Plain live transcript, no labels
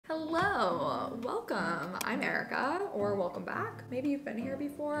Welcome. I'm Erica, or welcome back. Maybe you've been here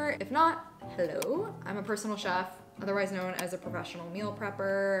before. If not, hello. I'm a personal chef, otherwise known as a professional meal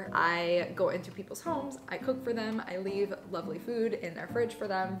prepper. I go into people's homes, I cook for them, I leave lovely food in their fridge for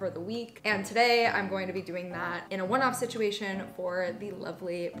them for the week. And today I'm going to be doing that in a one-off situation for the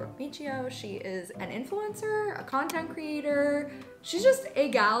lovely Brooke Miccio. She is an influencer, a content creator. She's just a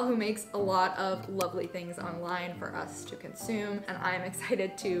gal who makes a lot of lovely things online for us to consume, and I'm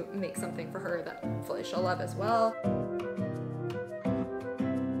excited to make something for her that hopefully she'll love as well.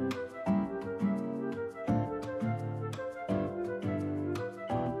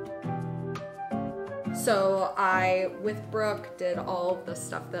 So I, with Brooke, did all of the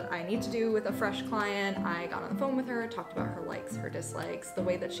stuff that I need to do with a fresh client. I got on the phone with her, talked about her likes, her dislikes, the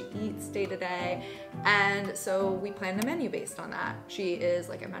way that she eats day to day. And so we planned a menu based on that. She is,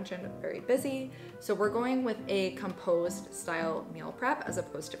 like I mentioned, very busy. So we're going with a composed style meal prep as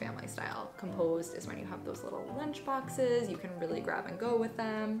opposed to family style. Composed is when you have those little lunch boxes, you can really grab and go with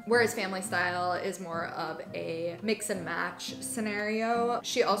them. Whereas family style is more of a mix and match scenario.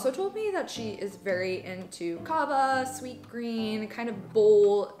 She also told me that she is very into Cava, Sweet Green, kind of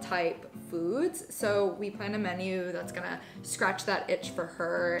bowl type foods. So we planned a menu that's gonna scratch that itch for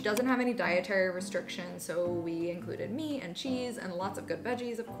her. She doesn't have any dietary restrictions, so we included meat and cheese and lots of good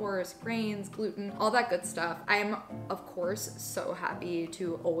veggies, of course, grains, gluten, all that good stuff. I'm, of course, so happy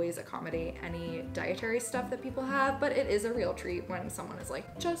to always accommodate any dietary stuff that people have, but it is a real treat when someone is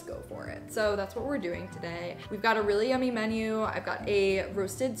like, just go for it. So that's what we're doing today. We've got a really yummy menu. I've got a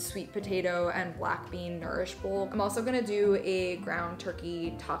roasted sweet potato and black bean nourish bowl. I'm also gonna do a ground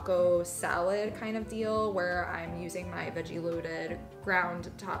turkey taco salad kind of deal where I'm using my veggie loaded ground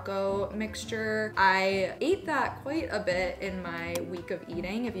taco mixture. I ate that quite a bit in my week of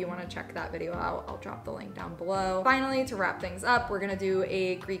eating. If you want to check that video out, I'll drop the link down below. Finally, to wrap things up, we're gonna do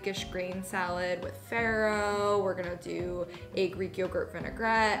a Greekish grain salad with farro. We're gonna do a Greek yogurt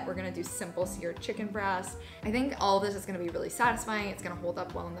vinaigrette. We're gonna do simple seared chicken breast. I think all of this is gonna be really satisfying. It's gonna hold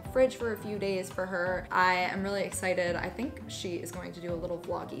up well in the fridge for a few days for her. I am really excited. I think she is going to do a little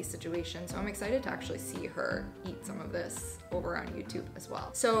vloggy situation, so I'm excited to actually see her eat some of this over on YouTube as well.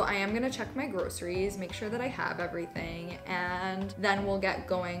 So I am gonna check my groceries, make sure that I have everything, and then we'll get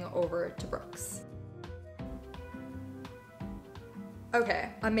going over to Brooke's. Okay,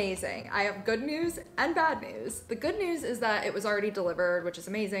 amazing. I have good news and bad news. The good news is that it was already delivered, which is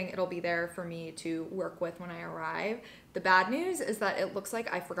amazing. It'll be there for me to work with when I arrive. The bad news is that it looks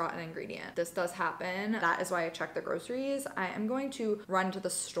like I forgot an ingredient. This does happen. That is why I checked the groceries. I am going to run to the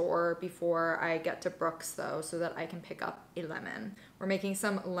store before I get to Brooke's though, so that I can pick up a lemon. We're making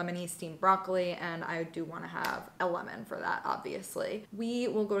some lemony steamed broccoli, and I do want to have a lemon for that, obviously. We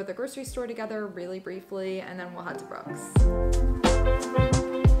will go to the grocery store together really briefly, and then we'll head to Brooke's.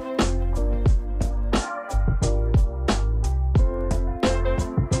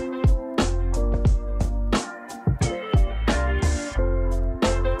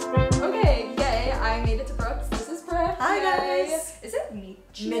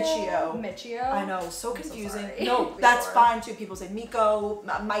 Miccio. I know, so confusing. So no, that's fine too. People say Miko,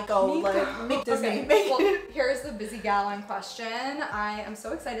 Maiko, like Disney. Okay. Well, here's the busy gal in question. I am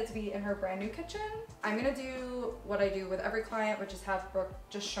so excited to be in her brand new kitchen. I'm gonna do what I do with every client, which is have Brooke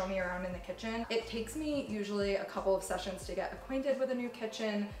just show me around in the kitchen. It takes me usually a couple of sessions to get acquainted with a new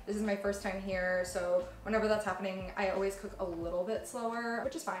kitchen. This is my first time here, so whenever that's happening, I always cook a little bit slower,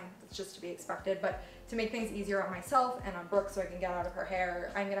 which is fine. It's just to be expected. But to make things easier on myself and on Brooke so I can get out of her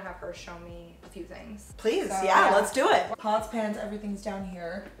hair, I'm gonna have her show me a few things. Please, so, yeah, let's do it. Pots, pans, everything's down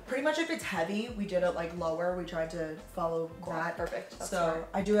here. Pretty much if it's heavy, we did it like lower. We tried to follow that. Perfect. That's so smart.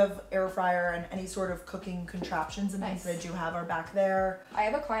 I do have air fryer and any sort of cooking contraptions and things that I do have are back there. I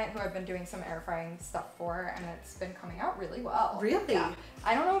have a client who I've been doing some air frying stuff for, and it's been coming out really well. Really? Yeah.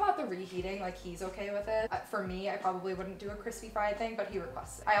 I don't know about the reheating, like he's okay with it. For me, I probably wouldn't do a crispy fried thing, but he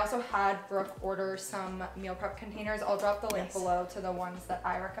requested. I also had Brooke order some meal prep containers. I'll drop the link below to the ones that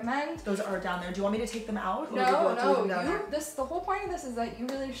I recommend. Those are down there. Do you want me to take them out? Or no, the whole point of this is that you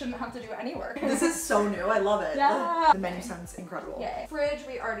really shouldn't have to do any work. This is so new. I love it. Yeah. The menu sounds incredible. Yeah. Fridge,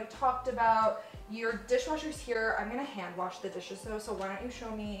 we already talked about. Your dishwasher's here. I'm gonna hand wash the dishes though, so why don't you show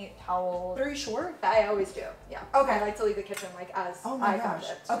me towels? Are you sure? I always do, yeah. Okay. I like to leave the kitchen like as I found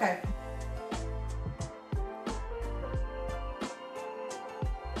it. Okay.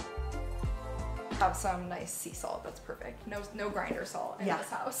 have some nice sea salt. That's perfect. No grinder salt in this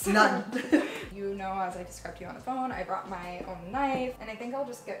house. None. You know, as I described to you on the phone, I brought my own knife, and I think I'll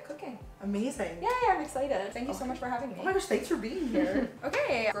just get cooking. Amazing. Yeah, I'm excited. Thank you so much for having me. Oh my gosh, thanks for being here.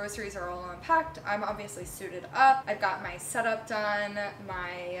 Okay, groceries are all unpacked. I'm obviously suited up. I've got my setup done.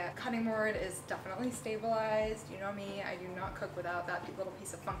 My cutting board is definitely stabilized. You know me, I do not cook without that little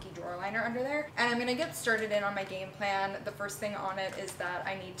piece of funky drawer liner under there. And I'm gonna get started in on my game plan. The first thing on it is that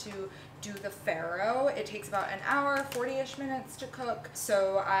I need to do the farro. It takes about an hour, 40-ish minutes to cook.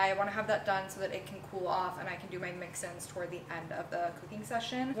 So I want to have that done so that it can cool off and I can do my mix-ins toward the end of the cooking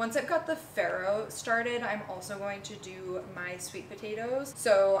session. Once I've got the farro started, I'm also going to do my sweet potatoes.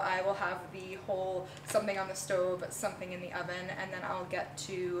 So I will have the whole something on the stove, something in the oven, and then I'll get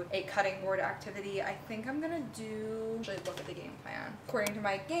to a cutting board activity. I think I'm gonna actually look at the game plan. According to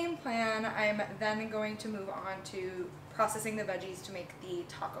my game plan, I'm then going to move on to processing the veggies to make the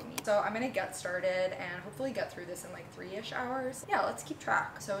taco meat. So I'm gonna get started and hopefully get through this in like 3-ish hours. Yeah, let's keep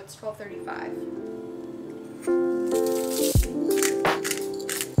track. So it's 12:35.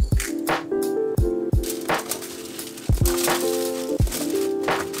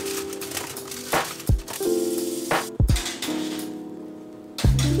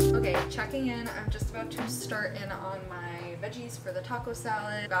 Okay, checking in. I'm just about to start in on my veggies for the taco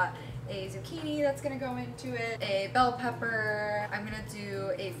salad. Got a zucchini that's gonna go into it, a bell pepper. I'm gonna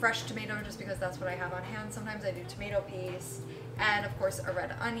do a fresh tomato just because that's what I have on hand. Sometimes I do tomato paste, and of course a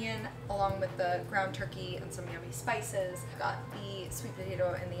red onion along with the ground turkey and some yummy spices. Got the sweet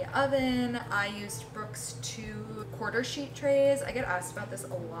potato in the oven. I used Brooke's 2 quarter sheet trays. I get asked about this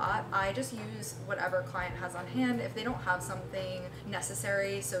a lot. I just use whatever client has on hand. If they don't have something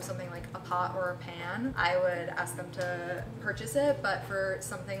necessary, so something like a pot or a pan, I would ask them to purchase it. But for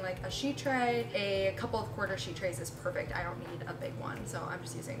something like a sheet tray, a couple of quarter sheet trays is perfect. I don't need a big one, so I'm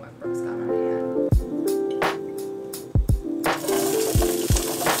just using what Brooke's got on hand.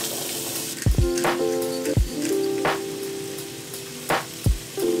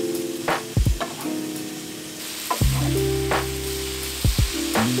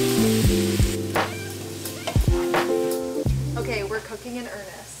 Okay, we're cooking in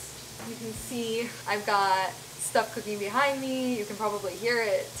earnest. You can see I've got stuff cooking behind me. You can probably hear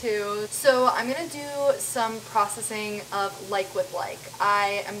it too. So I'm gonna do some processing of like with like.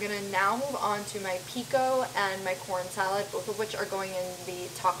 I am gonna now move on to my pico and my corn salad, both of which are going in the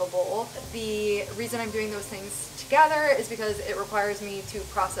taco bowl. The reason I'm doing those things together is because it requires me to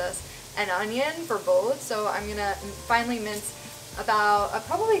process an onion for both. So I'm gonna finely mince about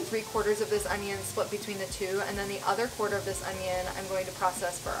probably 3/4 of this onion split between the two, and then the other quarter of this onion I'm going to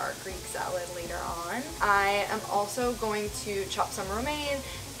process for our Greek salad later on. I am also going to chop some romaine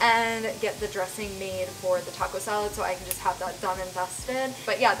and get the dressing made for the taco salad so I can just have that done and dusted.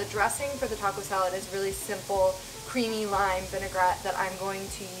 But yeah, the dressing for the taco salad is really simple, creamy lime vinaigrette that I'm going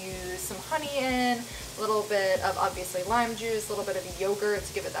to use some honey in, a little bit of obviously lime juice, a little bit of yogurt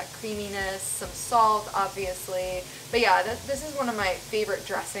to give it that creaminess, some salt obviously. But yeah, this is one of my favorite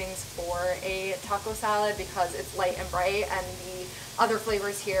dressings for a taco salad because it's light and bright, and the other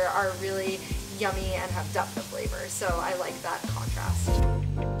flavors here are really yummy and have depth of flavor, so I like that contrast.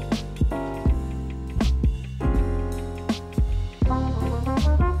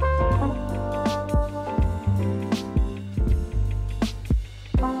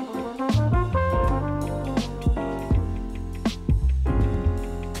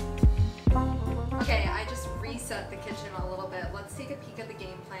 Okay, I just reset the kitchen a little bit. Let's take a peek at the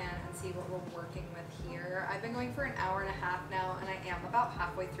game plan and see what we're working with here. I've been going for an hour and a half now, and I am about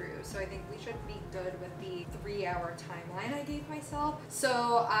halfway through, so I think we should be good with the 3-hour timeline I gave myself.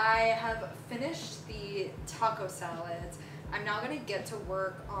 So I have finished the taco salads. I'm now gonna get to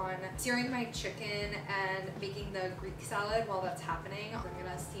work on searing my chicken and making the Greek salad while that's happening. I'm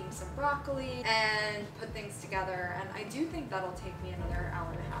gonna steam some broccoli and put things together, and I do think that'll take me another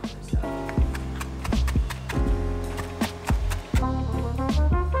hour and a half or so.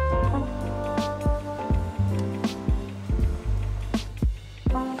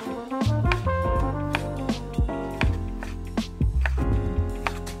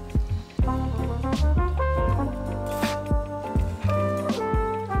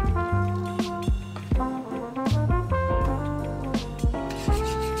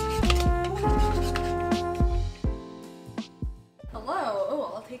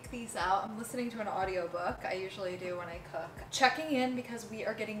 Out. I'm listening to an audiobook. I usually do when I cook. Checking in because we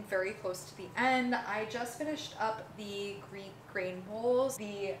are getting very close to the end. I just finished up the Greek grain bowls.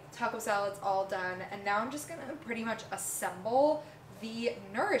 The taco salad's all done, and now I'm just gonna pretty much assemble the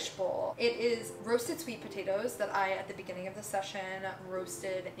Nourish Bowl. It is roasted sweet potatoes that I, at the beginning of the session,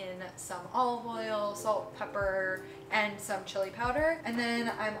 roasted in some olive oil, salt, pepper, and some chili powder. And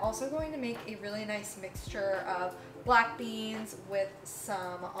then I'm also going to make a really nice mixture of black beans with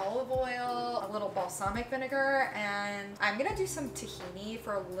some olive oil, a little balsamic vinegar, and I'm gonna do some tahini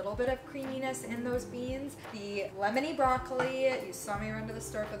for a little bit of creaminess in those beans. The lemony broccoli, you saw me run to the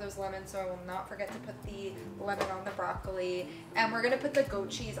store for those lemons, so I will not forget to put the lemon on the broccoli. And we're gonna put the goat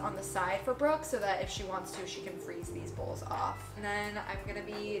cheese on the side for Brooke so that if she wants to, she can freeze these bowls off. And then I'm gonna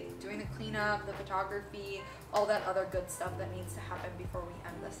be doing the cleanup, the photography, all that other good stuff that needs to happen before we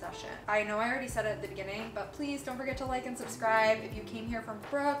end the session. I know I already said it at the beginning, but please don't forget to like and subscribe. If you came here from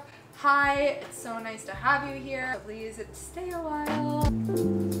Brooke, hi, it's so nice to have you here. So please stay a while.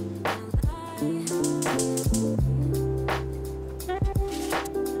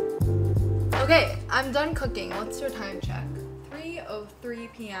 Okay, I'm done cooking. Let's do a time check.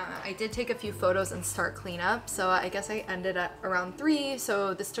 3:03 p.m. I did take a few photos and start cleanup, so I guess I ended at around 3,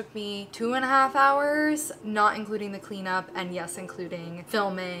 so this took me 2.5 hours, not including the cleanup, and yes, including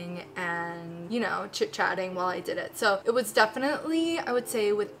filming and, you know, chit-chatting while I did it. So it was definitely, I would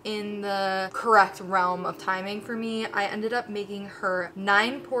say, within the correct realm of timing for me. I ended up making her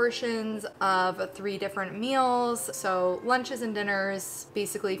 9 portions of 3 different meals, so lunches and dinners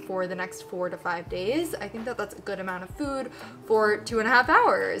basically for the next 4 to 5 days. I think that that's a good amount of food for 2.5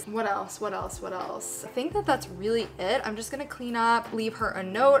 hours. What else? I think that that's really it. I'm just gonna clean up, leave her a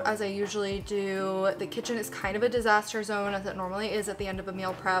note as I usually do. The kitchen is kind of a disaster zone as it normally is at the end of a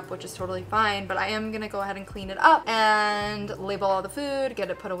meal prep, which is totally fine, but I am gonna go ahead and clean it up and label all the food, get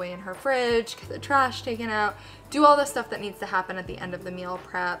it put away in her fridge, get the trash taken out, do all the stuff that needs to happen at the end of the meal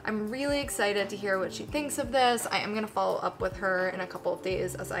prep. I'm really excited to hear what she thinks of this. I am gonna follow up with her in a couple of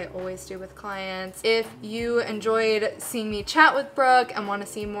days, as I always do with clients. If you enjoyed seeing me chat with Brooke and want to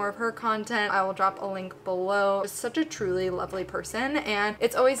see more of her content, I will drop a link below. She's such a truly lovely person, and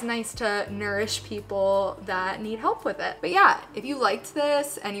it's always nice to nourish people that need help with it. But yeah, if you liked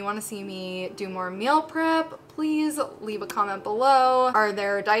this and you want to see me do more meal prep, please leave a comment below. Are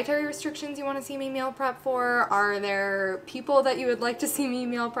there dietary restrictions you want to see me meal prep for? Are there people that you would like to see me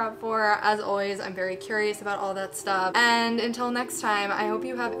meal prep for? As always, I'm very curious about all that stuff. And until next time, I hope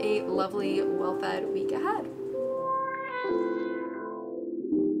you have a lovely, well-fed week ahead.